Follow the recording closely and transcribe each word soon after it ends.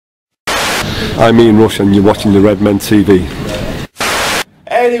I'm Ian Rush and you're watching the Redmen TV.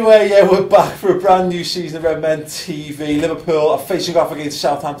 Anyway, yeah, we're back for a brand new season of Redmen TV. Liverpool are facing off against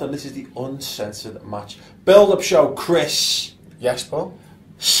Southampton. This is the Uncensored Match Build-up show. Chris. Yes, Paul.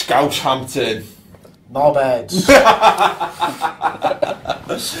 Scousehampton. Knobheads.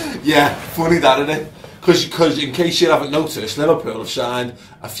 Yeah, funny that, isn't it? Because in case you haven't noticed, Liverpool have signed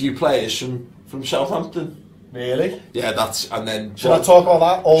a few players from Southampton. Really? Yeah, and then... Should I talk about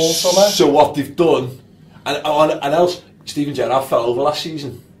that all summer? So what they've done, and else, Steven Gerrard fell over last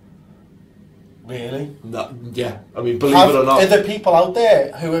season. Really? No, yeah, I mean, believe it or not. Are there people out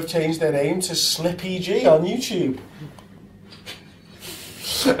there who have changed their name to Slip EG on YouTube?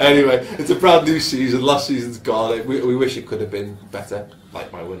 Anyway, it's a brand new season. Last season's gone. We wish it could have been better,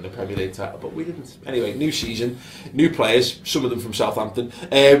 like my winning the Premier League title, but we didn't. Anyway, new season, new players, some of them from Southampton.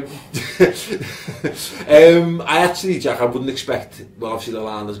 I actually, Jack, I wouldn't expect, well, obviously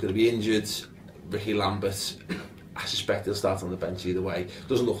Lalanda's going to be injured. Ricky Lambert, I suspect he'll start on the bench either way.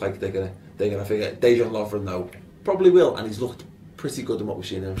 Doesn't look like they're gonna figure. Dejan Lovren though probably will, and he's looked pretty good in what we've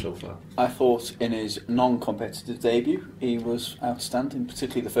seen him so far. I thought in his non-competitive debut he was outstanding,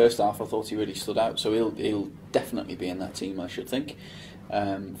 particularly the first half. I thought he really stood out, so he'll definitely be in that team, I should think,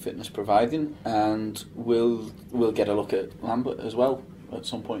 fitness providing, and we'll get a look at Lambert as well at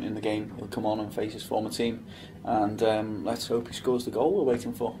some point in the game. He'll come on and face his former team, and let's hope he scores the goal we're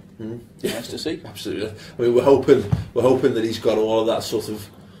waiting for. Nice to see. Absolutely. I mean, we're hoping that he's got all of that sort of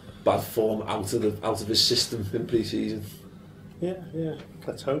bad form out of his system in pre-season. Yeah,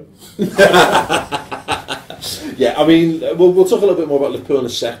 let's hope. Yeah, I mean, we'll talk a little bit more about Liverpool in a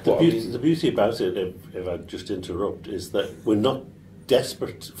sec. The beauty about it, if I just interrupt, is that we're not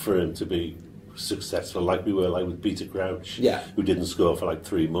desperate for him to be successful like we were with Peter Crouch, who didn't score for like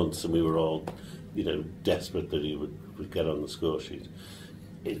 3 months, and we were all, desperate that he would get on the score sheet.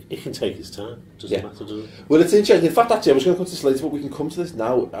 It can take his time. Doesn't matter, does it? Well, it's interesting. In fact, actually, I was going to come to this later, but we can come to this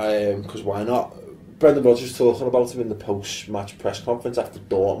now, because why not? Brendan Rodgers talking about him in the post-match press conference after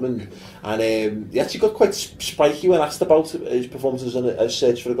Dortmund, and he actually got quite spiky when asked about his performances and a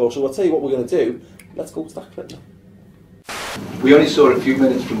search for a goal. So I'll tell you what we're going to do. Let's go to that clip now. We only saw a few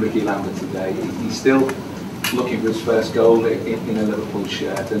minutes from Ricky Lambert today. He's still looking for his first goal in a Liverpool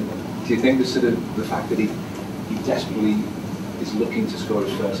shirt. And do you think the fact that he desperately is looking to score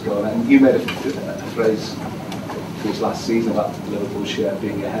his first goal? And you made a phrase for his last season about the Liverpool shirt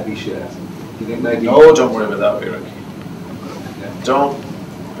being a heavy shirt. Do you think maybe? No, don't worry about that, Ricky. Yeah. Don't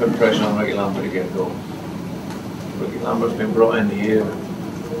put pressure on Ricky Lambert to get goals. Ricky Lambert's been brought in here,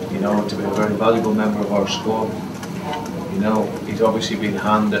 to be a very valuable member of our squad. He's obviously been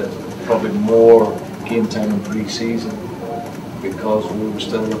handed probably more game time in pre-season because we were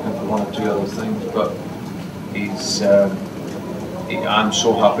still looking for one or two other things. But I'm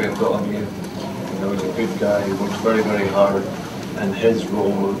so happy I've got him here. He's a good guy. He works very, very hard, and his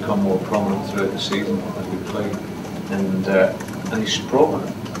role will become more prominent throughout the season as we play. And he's proven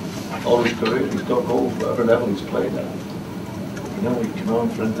it all his career. He's got goals, whatever level he's played at. He come on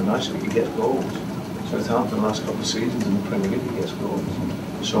for international, he gets goals. Southampton the last couple of seasons in the Premier League, he gets goals.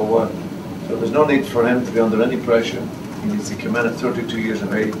 So there's no need for him to be under any pressure. He needs to come in at 32 years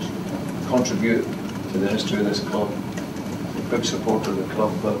of age, contribute to the history of this club. He's a big supporter of the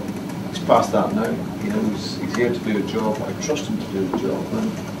club, but he's past that now. He's here to do a job. I trust him to do the job,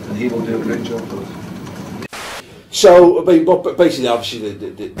 and he will do a great job for us. So, but basically, obviously,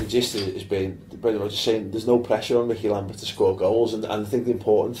 the gist has been Brendan Rodgers saying there's no pressure on Ricky Lambert to score goals, and I think the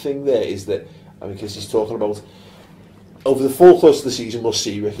important thing there is that, because he's talking about over the full course of the season, we'll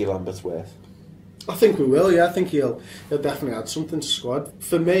see Ricky Lambert's worth. I think we will, yeah. I think he'll definitely add something to the squad.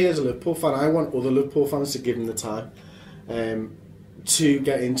 For me, as a Liverpool fan, I want other Liverpool fans to give him the time to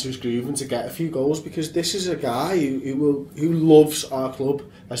get into his groove and to get a few goals, because this is a guy who loves our club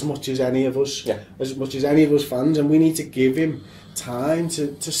as much as any of us, as much as any of us fans, and we need to give him time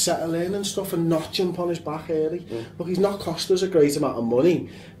to settle in and stuff and not jump on his back early. Look, he's not cost us a great amount of money.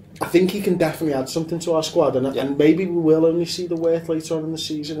 I think he can definitely add something to our squad, and maybe we will only see the worth later on in the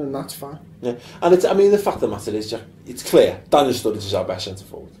season, and that's fine. Yeah, and the fact of the matter is, Jack, it's clear Daniel Sturridge is our best centre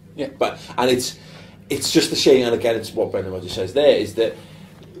forward. Yeah, it's just a shame, and again, it's what Brendan Rodgers says there, is that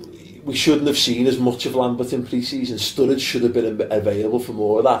we shouldn't have seen as much of Lambert in pre-season. Sturridge should have been available for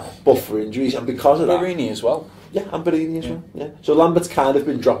more of that, but for injuries, and because of that, Barini as well. Yeah, and Barini as well. Yeah, so Lambert's kind of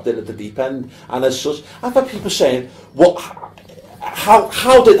been dropped in at the deep end, and as such, I've had people saying, "What?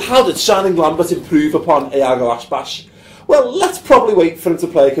 How did signing Lambert improve upon Iago Aspas?" well, let's probably wait for him to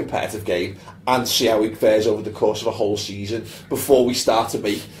play a competitive game and see how he fares over the course of a whole season before we start to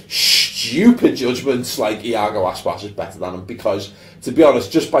make stupid judgments like Iago Aspas is better than him, because, to be honest,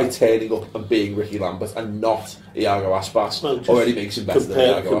 just by turning up and being Ricky Lambert and not Iago Aspas already makes him better than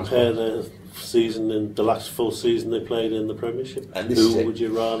Iago Aspas. Compare the season, in the last full season they played in the Premiership. And who would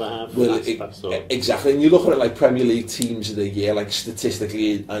you rather have? Well, exactly, and you look at it like Premier League teams of the year, like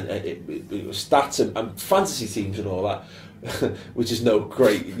statistically and stats and fantasy teams and all that, which is no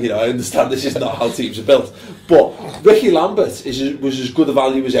great, I understand this is not how teams are built, but Ricky Lambert was as good a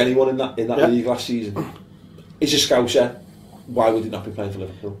value as anyone in that league last season. He's a Scouser. Why would he not be playing for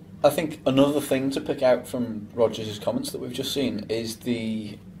Liverpool? I think another thing to pick out from Rodgers' comments that we've just seen is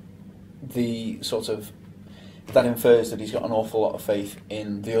the sort of, that infers that he's got an awful lot of faith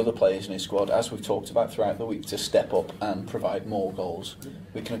in the other players in his squad, as we've talked about throughout the week, to step up and provide more goals.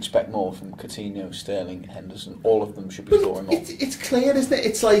 We can expect more from Coutinho, Sterling, Henderson. All of them should be scoring more. It's clear, isn't it?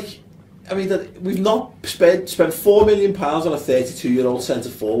 It's like, I mean, that we've not spent £4 million on a 32-year-old centre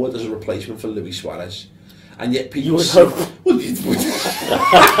forward as a replacement for Luis Suarez, and yet people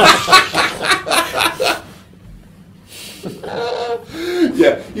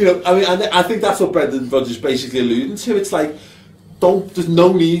yeah, I mean, and I think that's what Brendan Rodgers basically alluding to. It's like, there's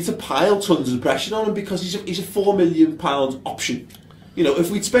no need to pile tons of pressure on him, because he's a £4 million option.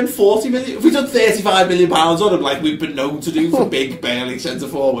 If we'd spent 40 million, if we'd done 35 million pounds on him, like we've been known to do for big burly centre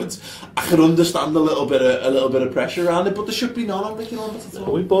forwards, I could understand a little bit of pressure around it, but there should be none on Ricky Lambert at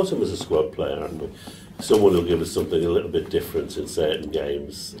all. We bought him as a squad player, haven't we? Someone who'll give us something a little bit different in certain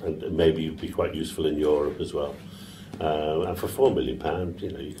games, and maybe be quite useful in Europe as well. And for £4 million,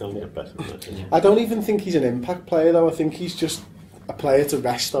 you can't get better than that. I don't even think he's an impact player, though. I think he's just a player to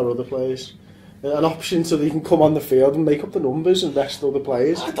rest our other players. An option so that he can come on the field and make up the numbers and rest other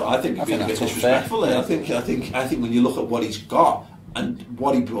players. I think he's being a bit disrespectful there. I think when you look at what he's got and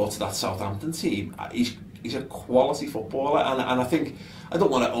what he brought to that Southampton team, he's a quality footballer, and I think, I don't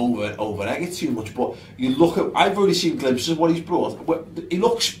want to over egg it too much, but you look at, I've already seen glimpses of what he's brought. He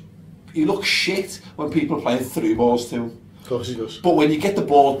looks shit when people are playing through balls to him. Of course he does. But when you get the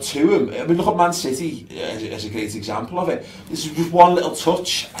ball to him, I mean, look at Man City as a great example of it. This is just one little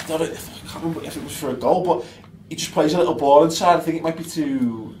touch. I can't remember if it was for a goal, but he just plays a little ball inside. I think it might be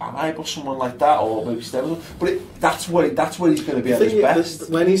to Anib or someone like that, or maybe Sterling. But that's where he's going to be at his best.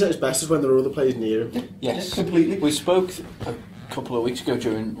 When he's at his best is when there are other players near him. Yes, completely. We spoke a couple of weeks ago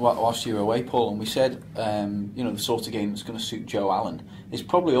whilst you were away, Paul, and we said, the sort of game that's going to suit Joe Allen is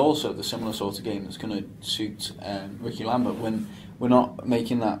probably also the similar sort of game that's going to suit Ricky Lambert, when we're not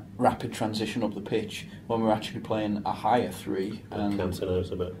making that rapid transition up the pitch, when we're actually playing a higher three. And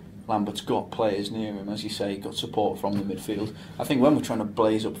Lambert's got players near him, as you say, got support from the midfield. I think when we're trying to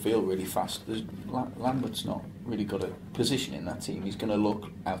blaze upfield really fast, Lambert's not really got a position in that team. He's going to look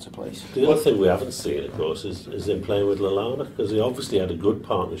out of place. The other thing we haven't seen, of course, is him playing with Lallana, because he obviously had a good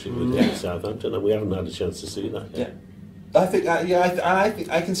partnership with Southampton, and we haven't had a chance to see that yet. I think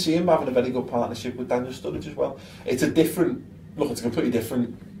I can see him having a very good partnership with Daniel Sturridge as well. It's a completely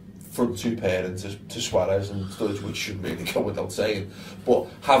different front two pairing to Suarez and Sturridge, which should really go without saying. But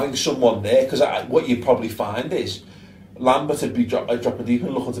having someone there, because what you probably find is Lambert would be dropping deep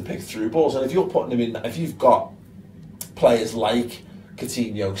and looking to pick through balls, and if you're putting him in, if you've got players like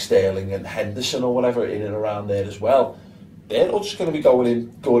Coutinho, Sterling and Henderson or whatever in and around there as well, they're all just going to be going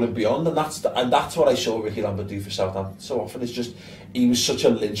and beyond, and that's what I saw Ricky Lambert do for Southampton so often. It's just, he was such a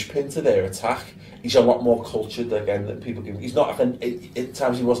linchpin to their attack. He's a lot more cultured again than people give him. He's not at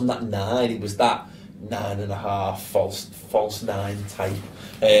times he wasn't that 9. He was that 9.5 false 9 type.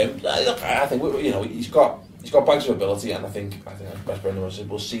 I think he's got bags of ability, and I think as Brendan Rodgers,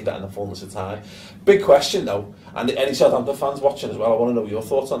 we'll see that in the fullness of time. Big question though, and any Southampton fans watching as well, I want to know your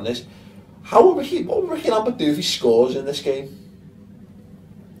thoughts on this. What would Ricky Lambert do if he scores in this game?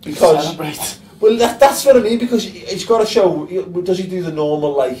 Because celebrate. Well, that's what I mean. Because he's got to show. Does he do the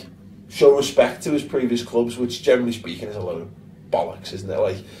normal show respect to his previous clubs, which generally speaking is a load of bollocks, isn't it?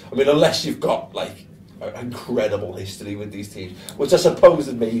 I mean, unless you've got an incredible history with these teams, which I suppose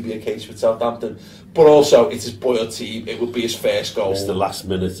is maybe a case with Southampton, but also it's his boiled team. It would be his first goal. It's the last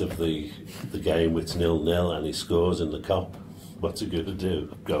minute of the game. It's 0-0, and he scores in the Kop. What's he going to do?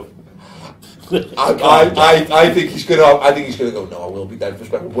 Go. I think he's going to go. No, I will be dead for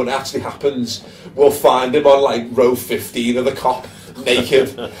respect. When it actually happens, we'll find him on row 15 of the Kop,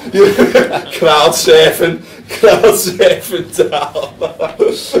 naked, crowd surfing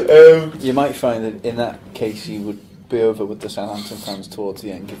down. You might find that in that case he would be over with the Southampton fans towards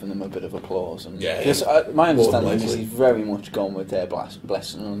the end, giving them a bit of applause. And my More understanding than is likely. he's very much gone with their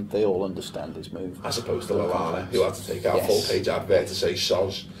blessing, and they all understand his move. As opposed to Lallana, who had to take out a Yes. full-page advert to say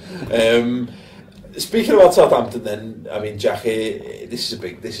soz. Speaking about Southampton, then, I mean, Jackie, this is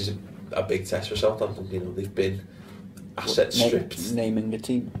a big test for Southampton. You know, they've been asset stripped. Naming the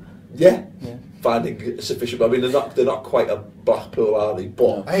team. Yeah. Yeah. Finding sufficient. I mean, they're not quite a Blackpool, are they?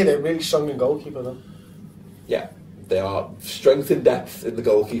 But Hey, they're really strong in goalkeeper though. yeah, they are strength and depth in the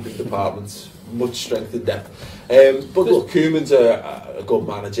goalkeeping department. Much strength and depth. But look, Koeman's a good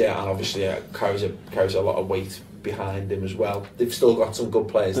manager, and obviously carries a lot of weight behind him as well. They've still got some good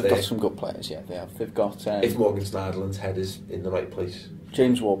players They've there. got some good players, yeah, they have. They've got... If Morgan Schneiderlin's head is in the right place.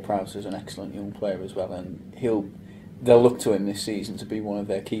 James Ward-Prowse is an excellent young player as well, and they'll look to him this season to be one of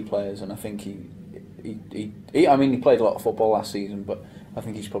their key players, and I think he he played a lot of football last season, but I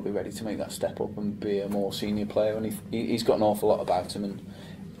think he's probably ready to make that step up and be a more senior player, and he's got an awful lot about him, and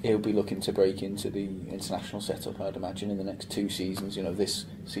he'll be looking to break into the international setup, I'd imagine, in the next 2 seasons, this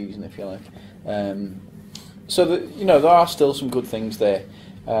season if you like. So there are still some good things there,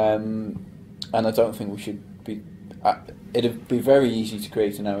 and I don't think we should be... it'd be very easy to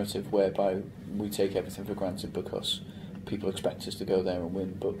create a narrative whereby we take everything for granted because people expect us to go there and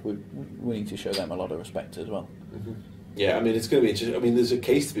win, but we need to show them a lot of respect as well. Mm-hmm. Yeah, it's going to be interesting. There's a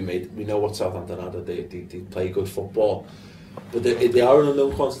case to be made. We know what Southampton are, that they play good football, but they are an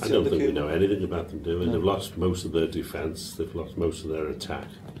unknown quantity. I don't think we know anything about them, do we? No. They've lost most of their defence, they've lost most of their attack.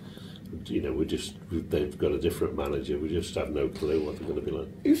 They've got a different manager, we just have no clue what they're going to be like.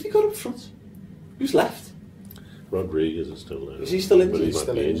 Who's he got up front? Who's left? Rodriguez is still there. Is he still injured? He's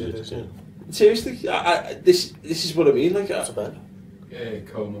still injured. Seriously, this is what I mean. That's a bad.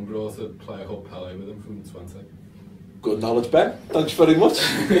 Coleman brought a player called Pele with him from Twente. Good knowledge, Ben. Thanks very much.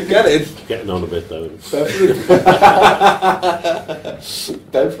 Get in. Getting on a bit though.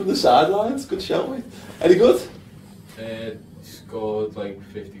 Ben from the sidelines. Good shout, mate. Any good? Scored like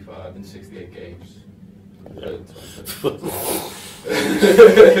 55 in 68 games.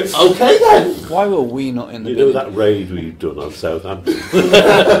 Okay then. Why were we not in the... You know that raid we've done on Southampton?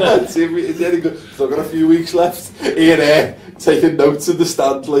 See if it's any good. Still got a few weeks left. Ian taking notes in the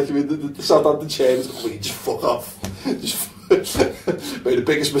stand, like the Southampton chairman's going, just fuck off. But the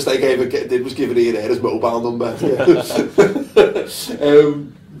biggest mistake I ever did was giving Ian his mobile number.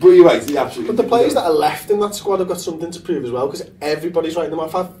 But you're right, absolutely. But the players that are left in that squad have got something to prove as well, because everybody's writing them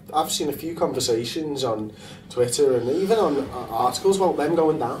off. I've seen a few conversations on Twitter and even on articles about them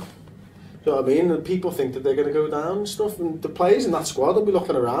going down. You know what I mean? And people think that they're going to go down and stuff, and the players in that squad will be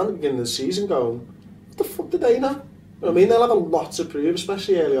looking around at the beginning of the season going, what the fuck did they know? You know what I mean? They'll have a lot to prove,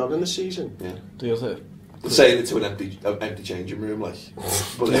 especially early on in the season. Yeah. The other... Saying it to an empty changing room, like.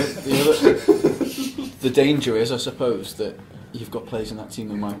 But the danger is, I suppose, that you've got players in that team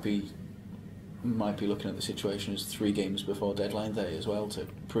who might be looking at the situation as 3 games before deadline day as well to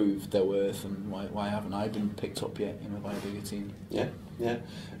prove their worth, and why haven't I been picked up yet by a bigger team? Yeah.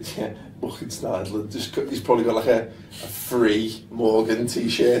 Morgan Schneiderlin, he's probably got like a free Morgan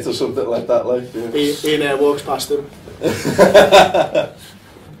t-shirt or something like that. Like, Ian walks past him.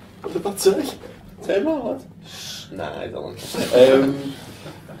 What did that say? Turn around, lad. Nah, I don't.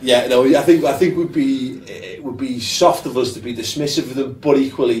 I think it would be soft of us to be dismissive of them, but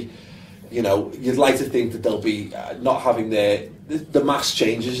equally, you'd like to think that they'll be not having the mass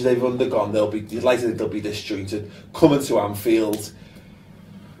changes they've undergone. You'd like to think they'll be disjointed coming to Anfield,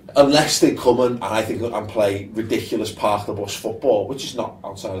 unless they come and play ridiculous park the bus football, which is not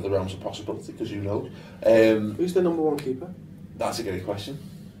outside of the realms of possibility, because who knows. Who's the number 1 keeper? That's a great question.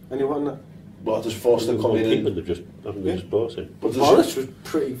 Anyone? Well, does Forster come in? They've just bought him. But Norwich was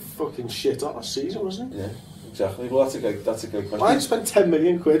pretty fucking shit last season, wasn't it? Yeah, exactly. Well, that's a good question. Why spend 10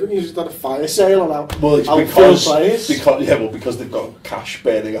 million quid when you just had a fire sale on outfield players? Because they've got cash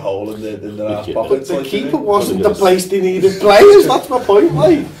burning a hole in their ass pockets. The keeper wasn't the place they needed players. That's my point,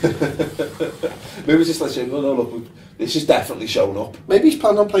 mate. Maybe it's just like saying, look, this has definitely shown up. Maybe he's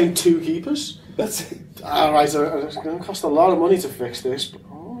planning on playing 2 keepers. That's it. Alright, so it's going to cost a lot of money to fix this. But,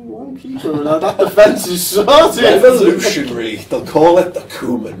 1 keeper, and that defence is sorted. Revolutionary. They'll call it the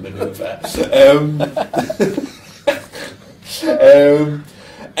Koeman manoeuvre.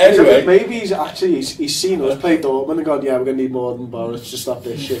 Anyway, maybe he's seen us play Dortmund and gone, yeah, we're going to need more than Boris to stop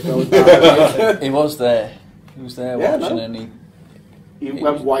this shit going down. He was there watching, and he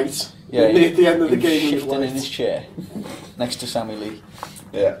went white. Yeah, at the end of the game, he was shifting white in his chair next to Sammy Lee.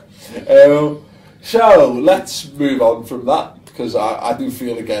 Yeah. So let's move on from that, because I do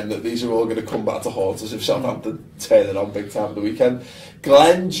feel again that these are all going to come back to haunt us if Southampton turn it on big time at the weekend.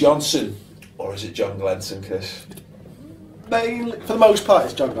 Glenn Johnson, or is it John Glenson, Chris? mainly, for the most part,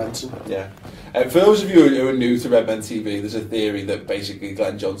 it's John Glenson. Yeah. For those of you who are new to Redmen TV, there's a theory that basically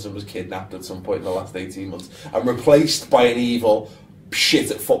Glenn Johnson was kidnapped at some point in the last 18 months and replaced by an evil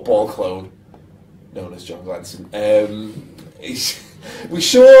shit at football clone known as John Glenson. We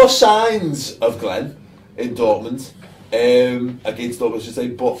saw signs of Glenn in Dortmund. Against Dortmund, I should say,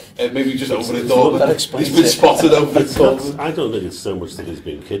 but maybe just over in Dortmund. He's been spotted over in Dortmund. I don't think it's so much that he's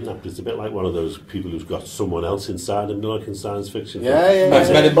been kidnapped. It's a bit like one of those people who's got someone else inside him, like in science fiction.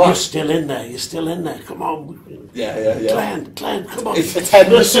 You're still in there. You're still in there. Come on. Yeah. Glenn, come on. It's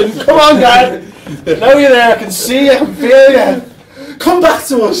Henderson. Come on, Glenn. Know you're there. I can see you. I can feel you. Come back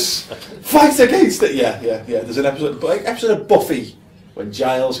to us. Fight against it. Yeah. There's an episode of Buffy when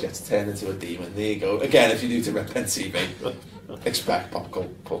Giles gets turned into a demon. There you go. Again, if you're new to Redmen TV, expect pop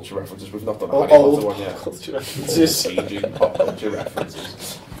culture references. We've not done a Harry Potter one yet. Culture references. Aging pop culture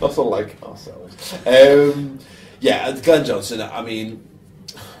references. Not unlike ourselves. Glenn Johnson, I mean,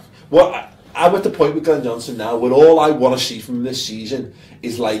 I'm at the point with Glenn Johnson now where all I want to see from him this season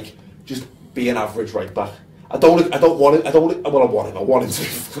is like just be an average right back. I want him to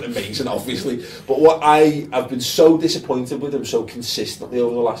be amazing, obviously. But I've been so disappointed with him so consistently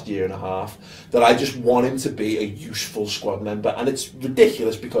over the last year and a half that I just want him to be a useful squad member. And it's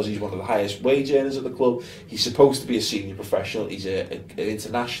ridiculous because he's one of the highest wage earners at the club. He's supposed to be a senior professional. He's an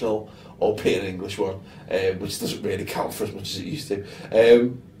international, albeit an English one, which doesn't really count for as much as it used to.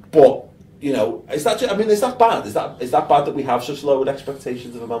 But you know, is that bad? Is that bad that we have such lowered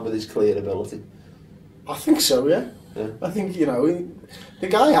expectations of a man with his clear ability? I think so, yeah. I think, you know, the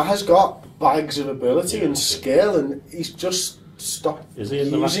guy has got bags of ability and skill, and he's just stopped Is he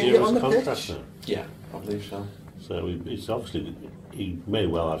in the last year of his contract now? Yeah, I believe so. So it's obviously, he may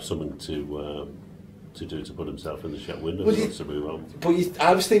well have something to do to put himself in the shop window to move on. But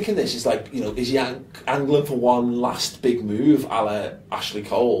I was thinking this is like, you know, is he angling for one last big move a la Ashley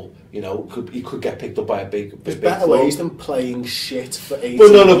Cole? You know, he could get picked up by a big better ways than playing shit for 18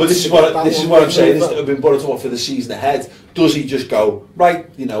 Well, no, but this is what I'm saying. I've been brought up for the season ahead. Does he just go, right,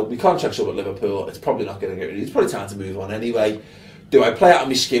 you know, my contract's up at Liverpool, it's probably not going to get rid of it, it's probably time to move on anyway. Do I play out of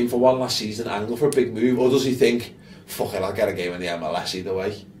my skin for one last season, angle for a big move, or does he think, fuck it, I'll get a game in the MLS either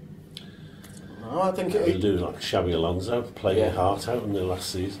way? No, I think he'll do like Xabi Alonso, play your heart out in the last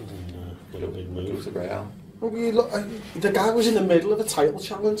season and get a big move. The guy was in the middle of a title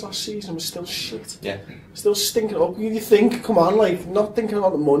challenge last season and was still shit. Yeah. Still stinking up. You think, come on, like, not thinking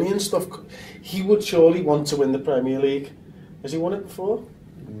about the money and stuff, he would surely want to win the Premier League. Has he won it before?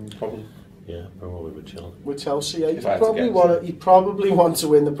 Probably. Yeah, probably with Chelsea. With Chelsea, yeah. He'd probably want to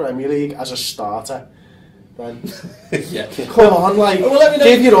win the Premier League as a starter. Then. Yeah. Come on, like,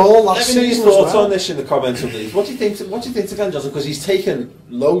 give your all last season. Let me know your thoughts on this in the comments, please. What do you think to Glenn Johnson? Because he's taken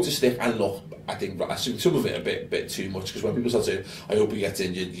loads of stick, and look, I think some of it a bit too much, because when people start saying, I hope he gets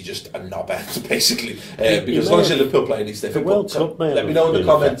injured, you just are not better, basically. Because as long as Liverpool playing, he's different. The World Cup let me know in the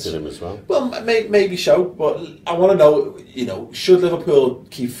comments. Him as well, maybe so, but I want to know, you know, should Liverpool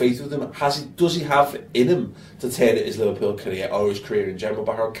keep faith with him? Does he have in him to turn it his Liverpool career or his career in general?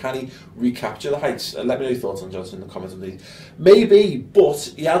 But how can he recapture the heights? Let me know your thoughts on Johnson in the comments, please. Maybe,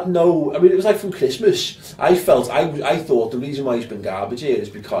 but he had no. I mean, it was like from Christmas. I thought the reason why he's been garbage here is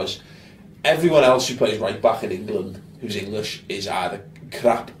because everyone else who plays right back in England, who's English, is either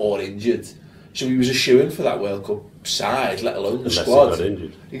crap or injured. So he was a shoo-in for that World Cup side, let alone the squad.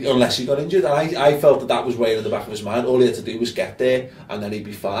 Unless he got injured. And I felt that was weighing in the back of his mind. All he had to do was get there, and then he'd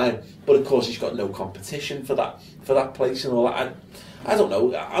be fine. But of course, he's got no competition for that place and all that. I don't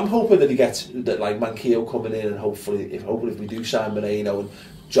know. I'm hoping that he gets that, like Manquillo coming in, and hopefully if we do sign Moreno and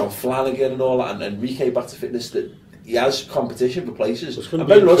John Flanagan and all that, and Enrique back to fitness, that he has competition for places. And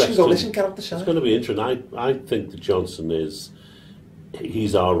Ben Rodgers can go, listen, get up the side. It's going to be interesting. I think that Johnson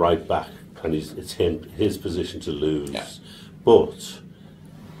he's our right back, and it's his position to lose. Yeah. But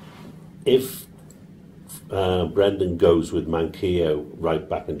if Brendan goes with Manquillo right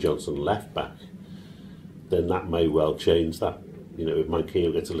back and Johnson left back, then that may well change that. You know, if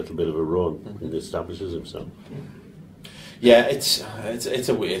Manquillo gets a little bit of a run and establishes himself. Yeah, it's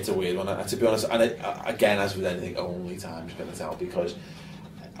a weird one, to be honest. And again, as with anything, only time's going to tell, because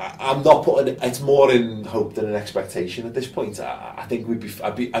I'm not putting. It's more in hope than an expectation at this point. I think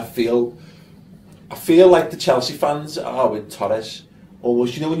I feel like the Chelsea fans are with Torres.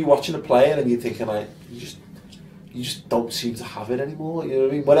 Almost, you know, when you're watching a player and you're thinking, like, you just don't seem to have it anymore. You know what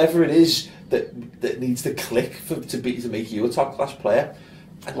I mean? Whatever it is that needs to click to make you a top class player.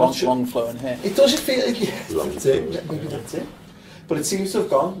 Long flowing hair. It doesn't feel. Yeah, that's it. Maybe that's it. But it seems to have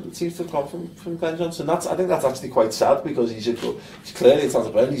gone. It seems to have gone from Glenn Johnson. I think that's actually quite sad because he's clearly a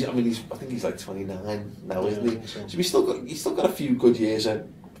talented player. I think he's like 29 now, isn't he? So he's still got a few good years at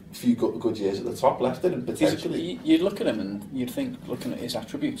the top left in him potentially. You'd look at him and you'd think, looking at his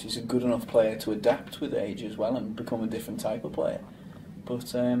attributes, he's a good enough player to adapt with age as well and become a different type of player.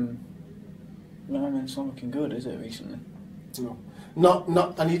 But no, I mean, it's not looking good, is it, recently? No,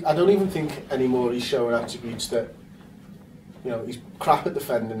 and I don't even think anymore he's showing attributes that, he's crap at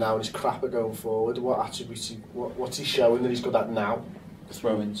defending now and he's crap at going forward. What attributes? What's he showing that he's good at now?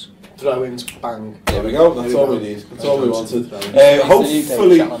 Throw-ins, bang. There we go. That's all we need. That's all we wanted.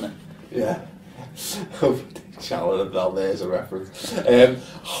 Hopefully, yeah. Challoner, well, there's a reference.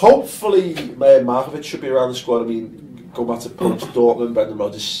 Hopefully, Markovic should be around the squad. I mean, go back to Dortmund, Brendan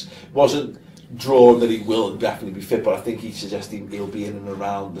Rodgers wasn't drawn that he will definitely be fit, but I think he's suggesting he'll be in and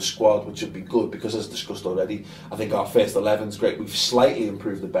around the squad, which would be good because, as discussed already, I think our first 11's great. We've slightly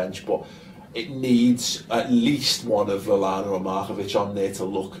improved the bench, but it needs at least one of Lallana or Markovic on there to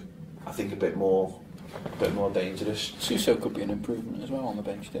look, I think, a bit more dangerous. Suso could be an improvement as well on the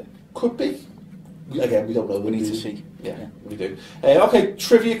bench there. Could be. Again, we don't know. We need to see. Yeah, we do. Okay,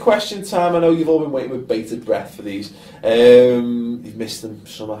 trivia question time. I know you've all been waiting with bated breath for these. You've missed them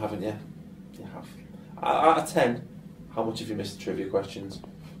some, haven't you? You have. Out of 10, how much have you missed the trivia questions?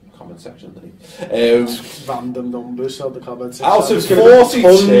 Comment section underneath. Random numbers on the comment section. Out of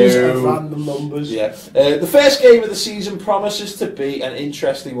 42. Random numbers. Yeah. The first game of the season promises to be an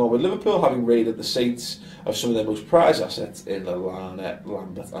interesting one, with Liverpool having raided the Saints of some of their most prized assets in Lallana,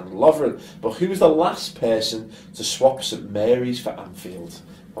 Lambert and Lovren. But who's the last person to swap St Mary's for Anfield?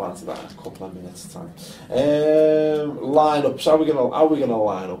 We'll answer that in a couple of minutes' time. Lineups. How are we gonna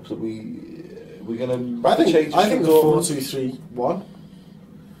line up? We're gonna I think change. the 4-2-3-1.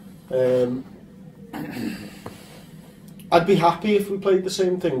 I'd be happy if we played the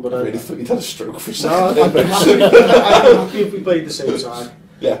same thing, but I really thought you'd had a stroke for a second. No, I'd be happy if we played the same side.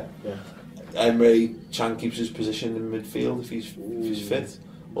 Yeah. Emery Chan keeps his position in midfield if he's fit,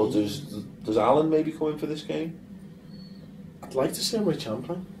 or does Alan maybe come in for this game? I'd like to see Emery Chan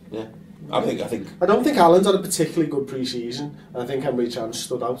play. Yeah, I think. I don't think Alan's had a particularly good pre-season. I think Emery Chan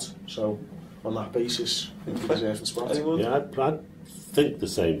stood out. So on that basis, I think he deserves the spot. Yeah, I'd think the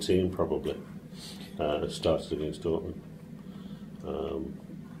same team probably started against Dortmund,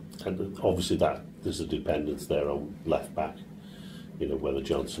 and obviously that there's a dependence there on left back. Whether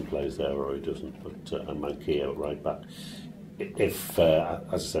Johnson plays there or he doesn't, but and Manquillo at right back. If, as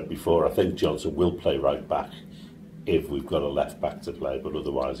I said before, I think Johnson will play right back if we've got a left back to play, but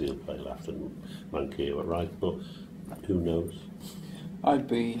otherwise he'll play left and Manquillo at right. But who knows? I'd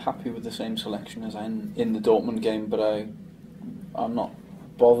be happy with the same selection as in the Dortmund game, but I'm not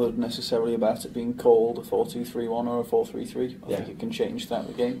bothered necessarily about it being called a 4-2-3-1 or a 4-3-3. I think it can change throughout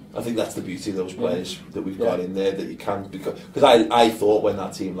the game. I think that's the beauty of those players that we've got in there, that you can, because I thought when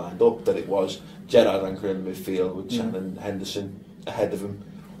that team lined up that it was Gerrard Anker in the midfield with Chan and Henderson ahead of him,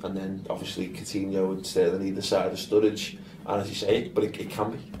 and then obviously Coutinho and Sterling either side of Sturridge, and as you say, but it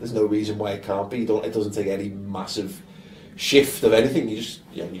can be. There's no reason why it can't be. It doesn't take any massive shift of anything. You just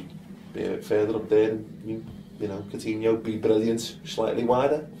you be a bit further up there and Coutinho be brilliant, slightly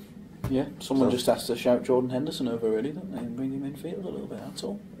wider. Yeah, someone just has to shout Jordan Henderson over, really, don't they, and bring him in field a little bit, that's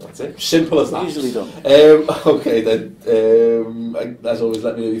all. That's it. Simple as that. Easily done. Okay then, as always,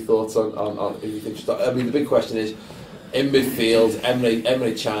 let me know your thoughts on who you think should start. I mean, the big question is, in midfield,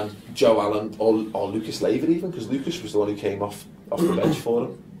 Emery Chan, Joe Allen, or Lucas Leiva even, because Lucas was the one who came off the bench for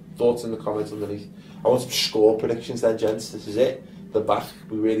him. Thoughts in the comments underneath. I want some score predictions then, gents. This is it. The back,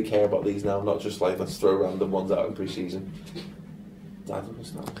 we really care about these now, not just like let's throw random ones out in pre-season.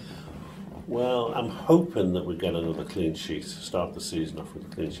 Well, I'm hoping that we get another clean sheet, start the season off with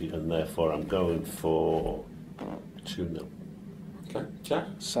a clean sheet, and therefore I'm going for 2-0. Okay, Jack?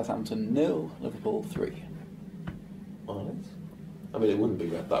 Southampton 0, Liverpool 3. Alright. I mean, it wouldn't be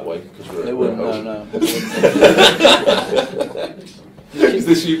read that way because It wouldn't, no. Is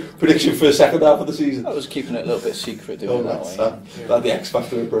this your prediction for the second half of the season? I was keeping it a little bit secret doing that way. That's the X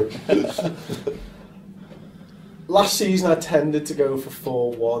Factor approach. Last season I tended to go for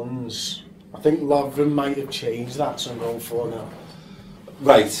 4-1s. I think Lovren might have changed that, so I'm going 4-0.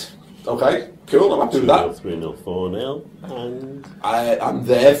 Right. Okay. Cool. I'm happy with that. 3-0, 4-0, and I'm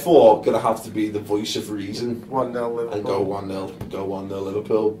therefore going to have to be the voice of reason 1-0 Liverpool and go 1-0. Go 1-0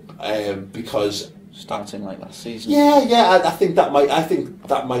 Liverpool. Because starting like last season. Yeah. I think that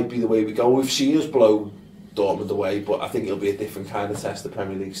might be the way we go. We've seen us blow Dortmund away, but I think it'll be a different kind of test, the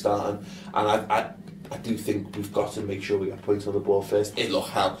Premier League starting, and I do think we've got to make sure we get points on the ball first. Look,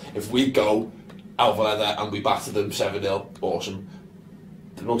 hell, if we go Alvalade and we batter them 7-0, awesome.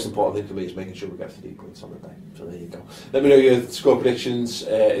 the most important thing for me is making sure we get 3 points on the day. So there you go. Let me know your score predictions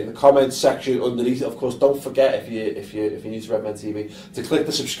in the comments section underneath. Of course, don't forget if you're new to Redmen TV to click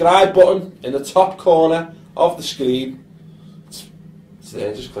the subscribe button in the top corner of the screen. It's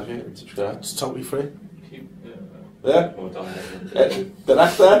there, just click it and subscribe. It's totally free. Yeah. The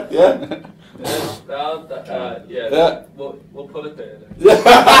next there, yeah. Yeah. We'll put it there.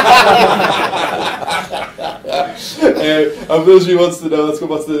 And those who wants to know, let's go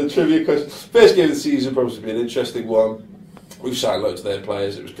back to the trivia question. First game of the season probably be an interesting one. We've signed loads of their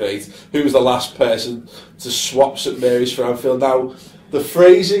players, it was great. Who was the last person to swap St Mary's for Anfield? Now, the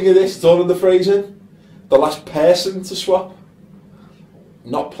phrasing of this, done in the phrasing, the last person to swap,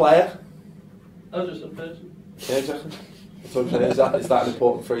 not player. Oh, just a person. Yeah, exactly. So is that an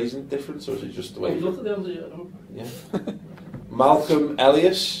important phrasing difference, or is it just the way? Look at the other. Yeah. Malcolm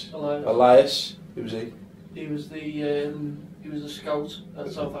Elias. Who was he? He was the scout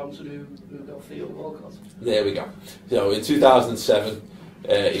at Southampton who got field Walcott. There we go. So in 2007,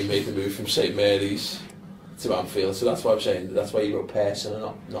 he made the move from St Mary's to Anfield. So that's why I'm saying that's why you wrote person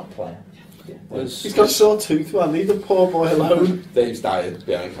and not player. Yeah. He's got a sore tooth, man. Leave the poor boy alone. Dave's dying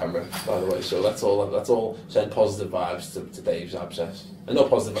behind camera, by the way. So that's all send positive vibes to Dave's abscess. And not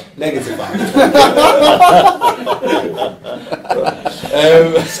positive, negative vibes.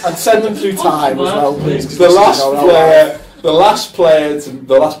 And send them through time as well, please. The last player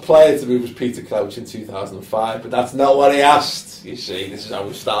to move was Peter Crouch in 2005, but that's not what he asked. You see, this is how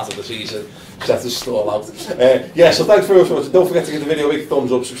we started the season. Set to stall out. So thanks very much. Don't forget to give the video a big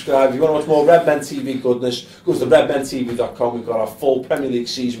thumbs up, subscribe. If you want to watch more Redmen TV goodness, go to redmentv.com. We've got our full Premier League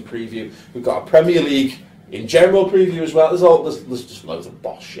season preview. We've got a Premier League in general preview as well. There's just loads of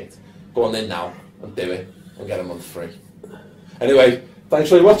boss shit. Go on in now and do it and get a month free. Anyway, thanks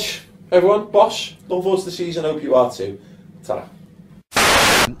very much, everyone. Boss, looking forward to the season. Hope you are too. Ta-ra.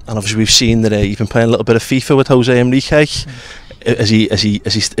 And obviously we've seen that you've been playing a little bit of FIFA with Jose Enrique. Has he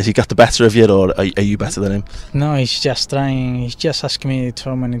got the better of you, or are you better than him? No, he's just trying. He's just asked me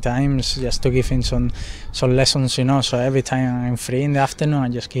so many times just to give him some lessons, you know. So every time I'm free in the afternoon, I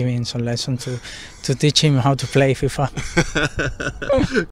just give him some lessons to teach him how to play FIFA.